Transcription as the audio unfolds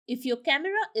If your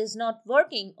camera is not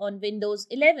working on Windows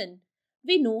 11,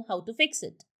 we know how to fix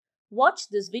it. Watch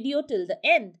this video till the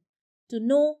end to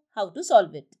know how to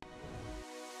solve it.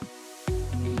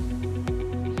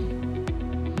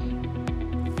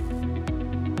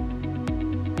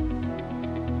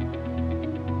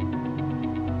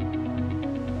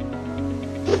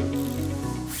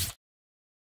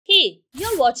 Hey,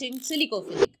 you're watching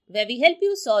Silicophilic, where we help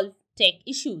you solve tech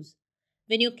issues.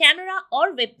 When your camera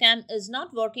or webcam is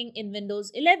not working in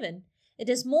Windows 11, it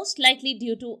is most likely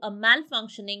due to a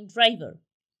malfunctioning driver.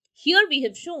 Here we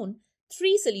have shown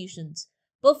 3 solutions.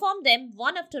 Perform them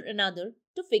one after another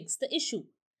to fix the issue.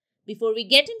 Before we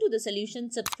get into the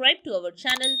solution, subscribe to our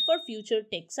channel for future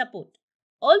tech support.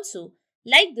 Also,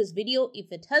 like this video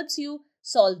if it helps you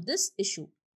solve this issue.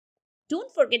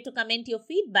 Don't forget to comment your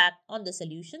feedback on the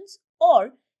solutions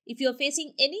or if you're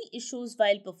facing any issues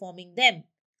while performing them.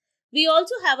 We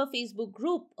also have a Facebook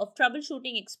group of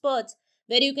troubleshooting experts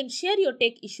where you can share your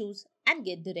tech issues and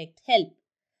get direct help.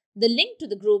 The link to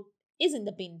the group is in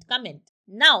the pinned comment.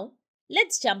 Now,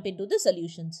 let's jump into the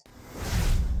solutions.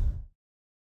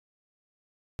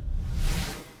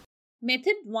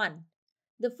 Method 1.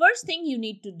 The first thing you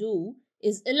need to do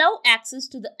is allow access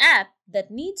to the app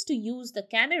that needs to use the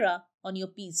camera on your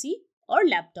PC or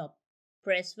laptop.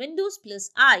 Press Windows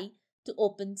plus I to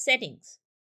open Settings.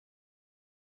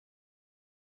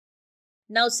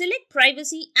 Now select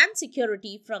Privacy and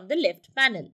Security from the left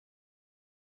panel.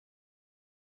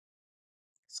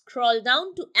 Scroll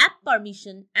down to App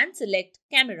Permission and select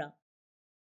Camera.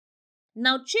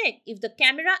 Now check if the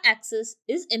camera access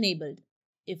is enabled.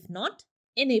 If not,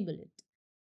 enable it.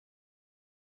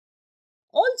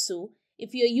 Also,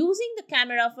 if you are using the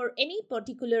camera for any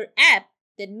particular app,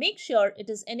 then make sure it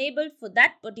is enabled for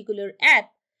that particular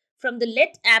app from the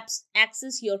Let Apps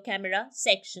Access Your Camera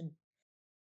section.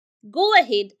 Go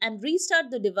ahead and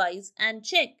restart the device and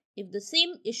check if the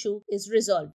same issue is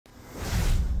resolved.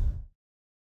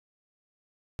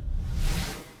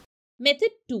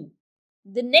 Method 2.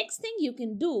 The next thing you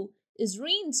can do is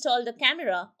reinstall the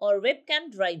camera or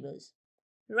webcam drivers.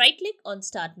 Right-click on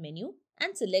Start menu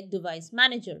and select Device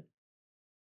Manager.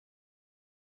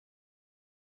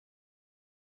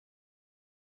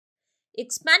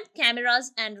 Expand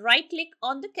Cameras and right-click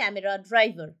on the camera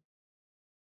driver.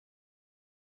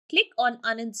 Click on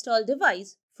Uninstall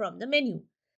Device from the menu.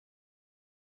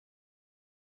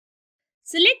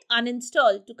 Select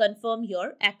Uninstall to confirm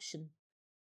your action.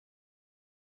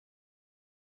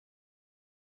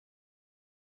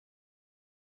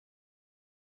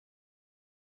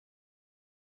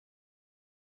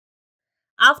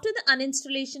 After the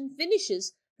uninstallation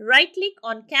finishes, right-click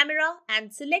on Camera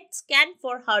and select Scan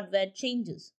for hardware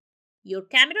changes. Your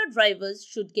camera drivers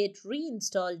should get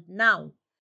reinstalled now.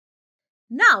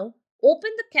 Now,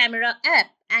 open the camera app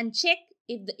and check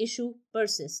if the issue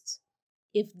persists.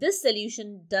 If this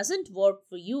solution doesn't work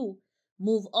for you,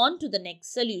 move on to the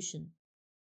next solution.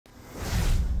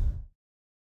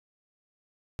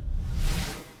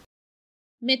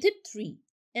 Method 3.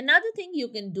 Another thing you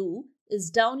can do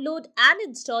is download and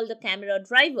install the camera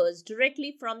drivers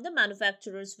directly from the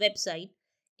manufacturer's website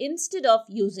instead of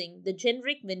using the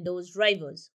generic Windows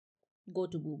drivers. Go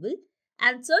to Google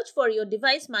and search for your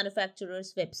device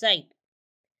manufacturer's website.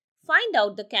 Find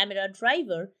out the camera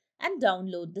driver and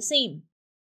download the same.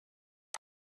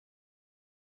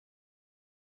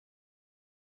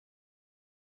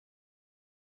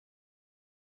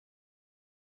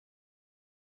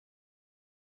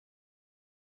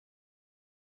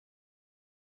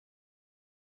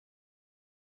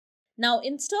 Now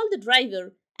install the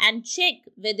driver and check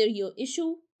whether your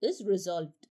issue is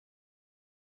resolved.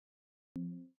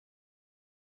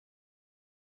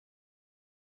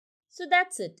 So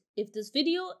that's it. If this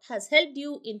video has helped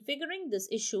you in figuring this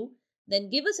issue,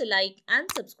 then give us a like and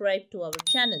subscribe to our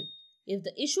channel. If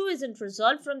the issue isn't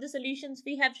resolved from the solutions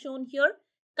we have shown here,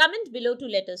 comment below to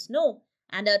let us know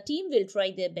and our team will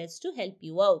try their best to help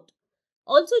you out.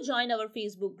 Also join our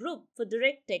Facebook group for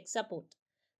direct tech support.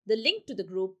 The link to the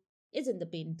group is in the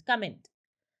pinned comment.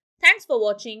 Thanks for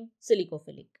watching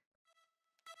Silicophilic.